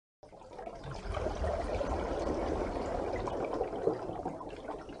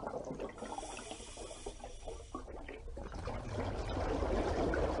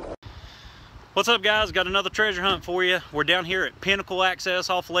What's up, guys? Got another treasure hunt for you. We're down here at Pinnacle access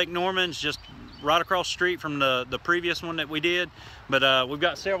off Lake Norman's, just right across the street from the previous one that we did. But we've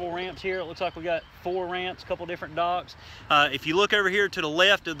got several ramps here. It looks like we got 4 ramps, a couple different docks. If you look over here to the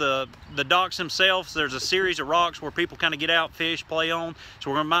left of the docks themselves, there's a series of rocks where people kind of get out, fish, play on. So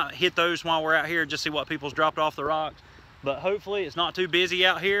we're gonna hit those while we're out here, just see what people's dropped off the rocks. But hopefully it's not too busy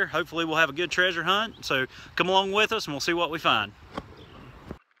out here. Hopefully we'll have a good treasure hunt. So come along with us and we'll see what we find.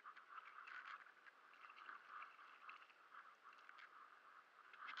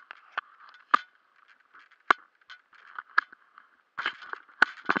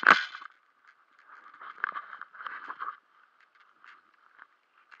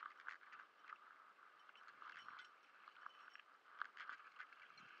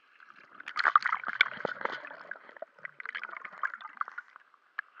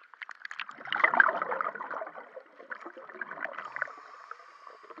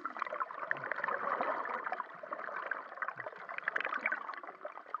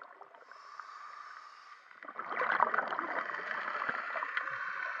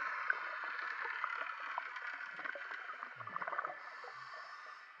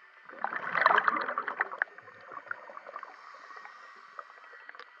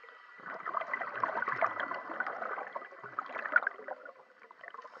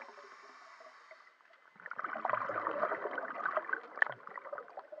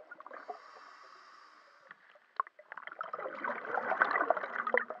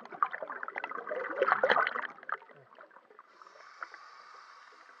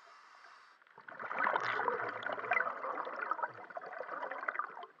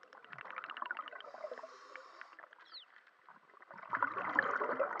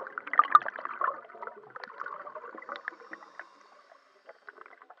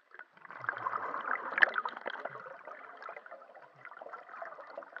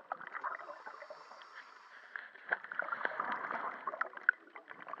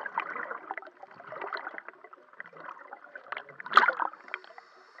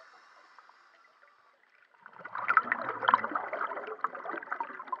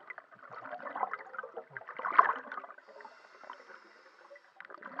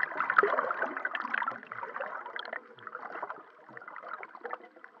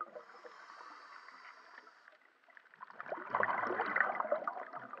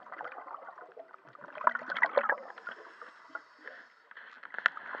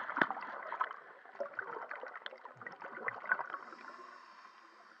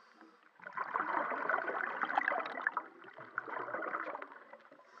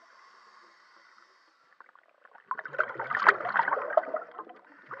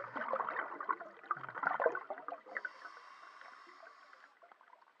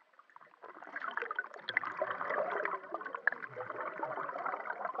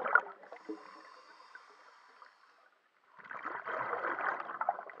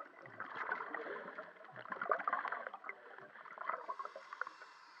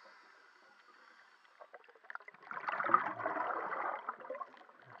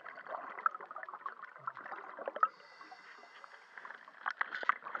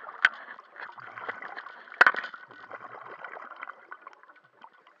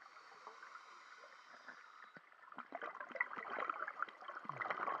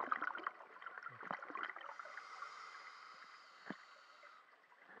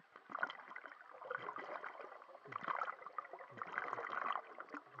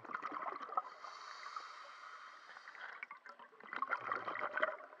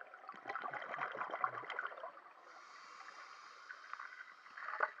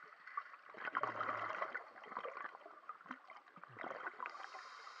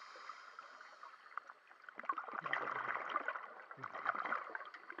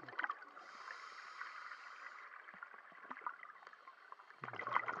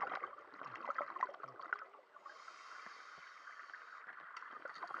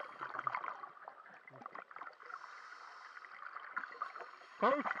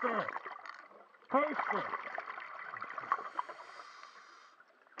 Poster! Poster!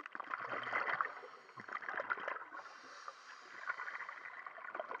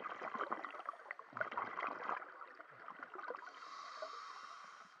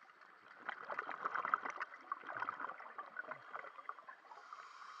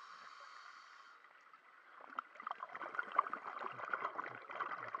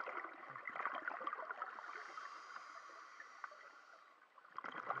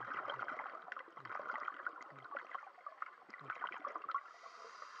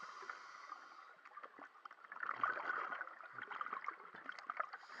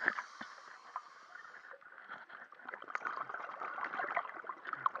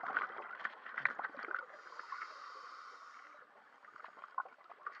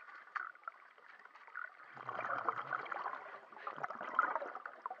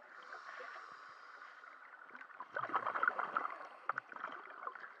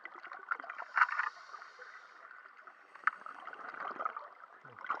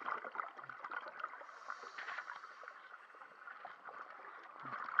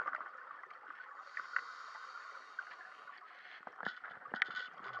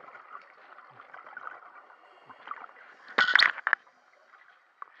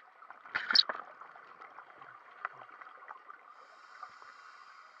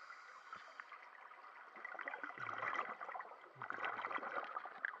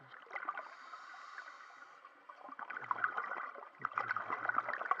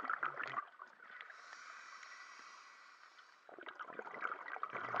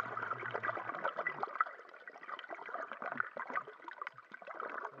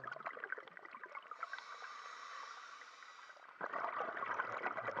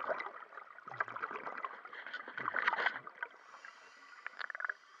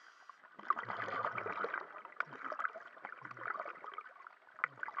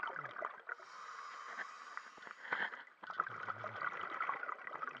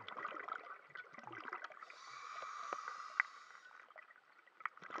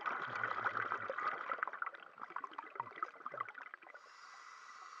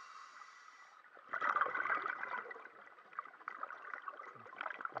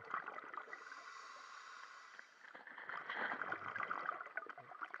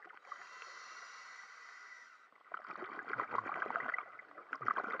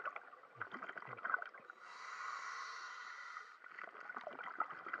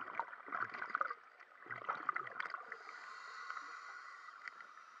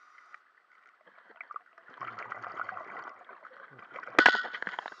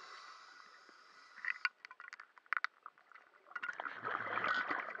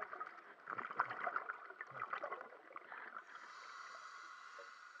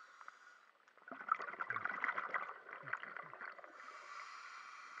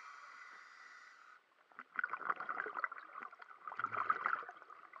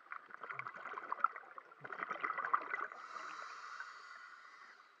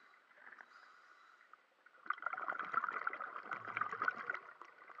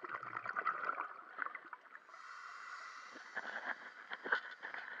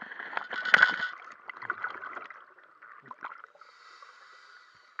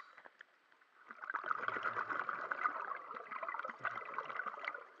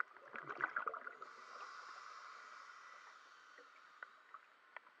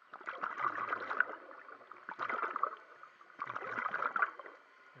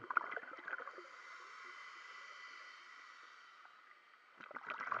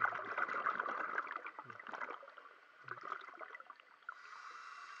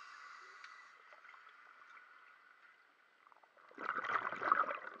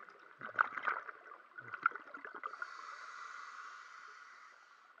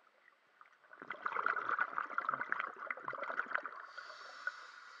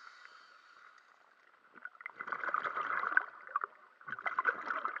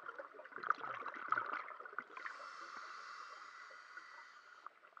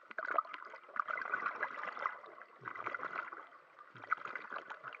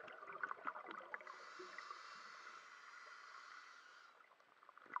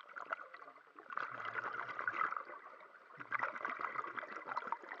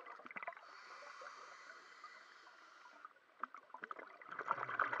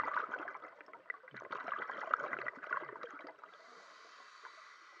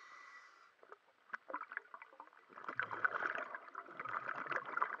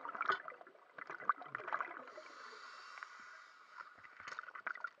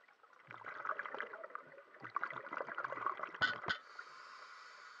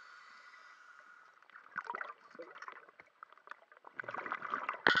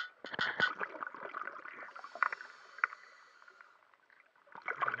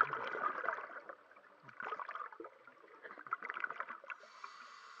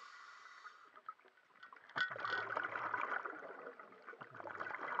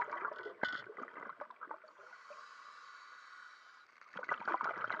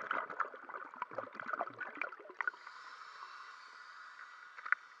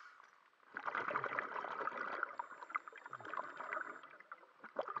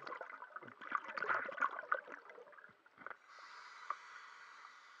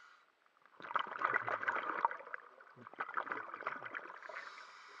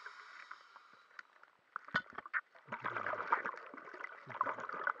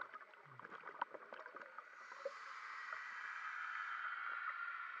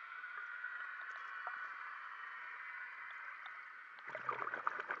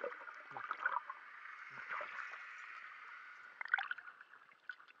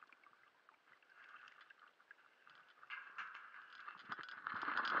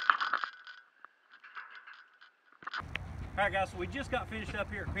 All right, guys, so we just got finished up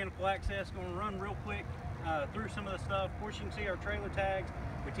here at Pinnacle Access. Going to run real quick through some of the stuff. Of course, you can see our trailer tags.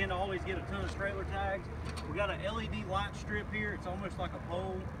 We tend to always get a ton of trailer tags. We got an LED light strip here. It's almost like a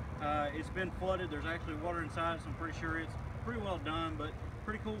pole. It's been flooded. There's actually water inside, so I'm pretty sure it's pretty well done, but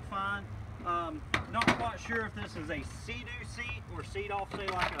pretty cool find. Not quite sure if this is a sea-doo seat or seat off, say,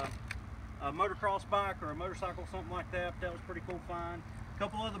 like a motocross bike or a motorcycle, something like that. But that was pretty cool find. A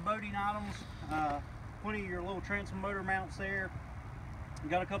couple other boating items. Plenty of your little transom motor mounts there. You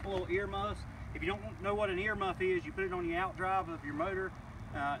got a couple little earmuffs. If you don't know what an earmuff is, you put it on the outdrive of your motor.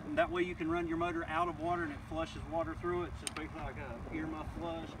 And that way you can run your motor out of water and it flushes water through it. It's just basically like a earmuff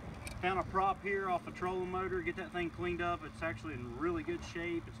flush. Found a prop here off a trolling motor. Get that thing cleaned up. It's actually in really good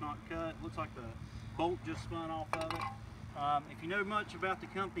shape. It's not cut. Looks like the bolt just spun off of it. If you know much about the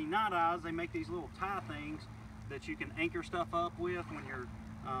company Night Eyes, they make these little tie things that you can anchor stuff up with when you're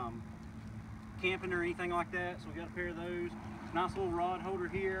camping or anything like that. So we got a pair of those. Nice little rod holder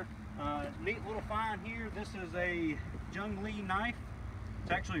here. Neat little find here. This is a Jung Lee knife. It's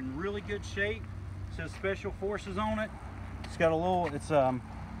actually in really good shape. It says Special Forces on it. It's got a little, it's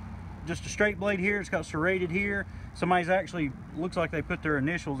just a straight blade here. It's got serrated here. Somebody's actually, looks like they put their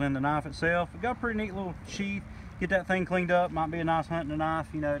initials in the knife itself. It got a pretty neat little sheath. Get that thing cleaned up. Might be a nice hunting knife.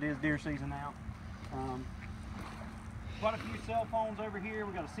 You know, it is deer season now. Quite a few cell phones over here.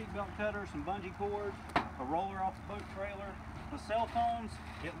 We got a seatbelt cutter, some bungee cords, a roller off the boat trailer. The cell phones,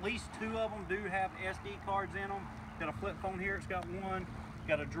 at least 2 of them do have SD cards in them. Got a flip phone here. It's got one.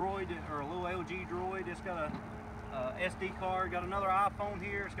 Got a Droid, or a little LG Droid. It's got a SD card. Got another iPhone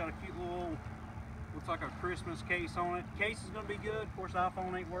here. It's got a cute little, looks like a Christmas case on it. Case is going to be good. Of course, the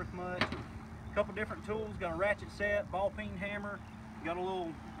iPhone ain't worth much. A couple different tools. Got a ratchet set, ball peen hammer. Got a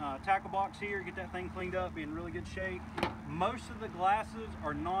little tackle box here. Get that thing cleaned up, be in really good shape. Most of the glasses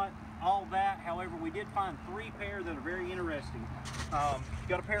are not all that. However, we did find 3 pair that are very interesting.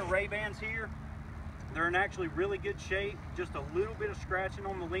 Got a pair of Ray-Bans here. They're in actually really good shape. Just a little bit of scratching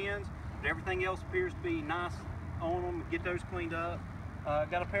on the lens, but everything else appears to be nice on them. Get those cleaned up.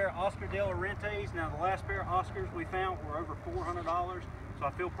 Got a pair of Oscar De La Renta's. Now, the last pair of Oscars we found were over $400, so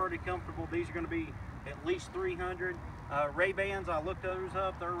I feel pretty comfortable. These are going to be at least $300. Ray-Bans, I looked those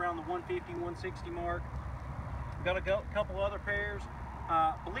up. They're around the $150, $160 mark. Got a couple other pairs.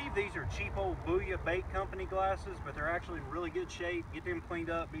 I believe these are cheap old Booyah Bait Company glasses, but they're actually in really good shape. Get them cleaned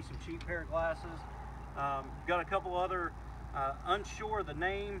up, be some cheap pair of glasses. Got a couple other, unsure of the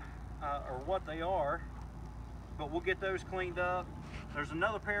name or what they are, but we'll get those cleaned up. There's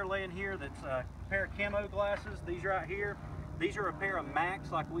another pair laying here that's a pair of camo glasses. These right here. These are a pair of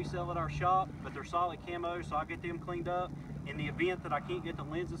Max like we sell at our shop, but they're solid camo, so I'll get them cleaned up. In the event that I can't get the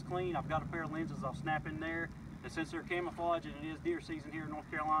lenses clean, I've got a pair of lenses I'll snap in there. And since they're camouflage and it is deer season here in North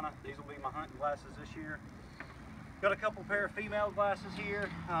Carolina, these will be my hunting glasses this year. Got a couple pair of female glasses here.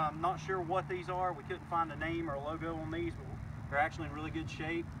 Not sure what these are. We couldn't find a name or a logo on these, but they're actually in really good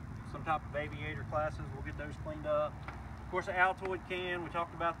shape. Some type of aviator glasses. We'll get those cleaned up. Of course, the Altoid can. We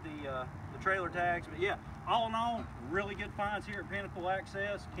talked about the trailer tags, but yeah, all in all, really good finds here at Pinnacle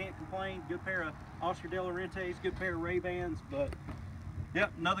Access. Can't complain. Good pair of Oscar De La Renta's, good pair of Ray-Bans, but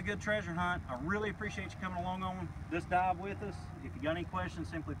yep, another good treasure hunt. I really appreciate you coming along on this dive with us. If you got any questions,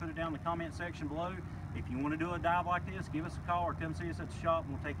 simply put it down in the comment section below. If you want to do a dive like this, give us a call or come see us at the shop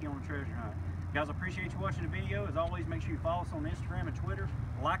and we'll take you on a treasure hunt. Guys, I appreciate you watching the video. As always, make sure you follow us on Instagram and Twitter,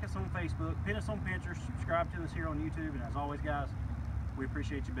 like us on Facebook, pin us on Pinterest, subscribe to us here on YouTube, and as always, guys, we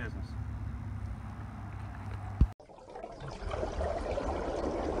appreciate your business.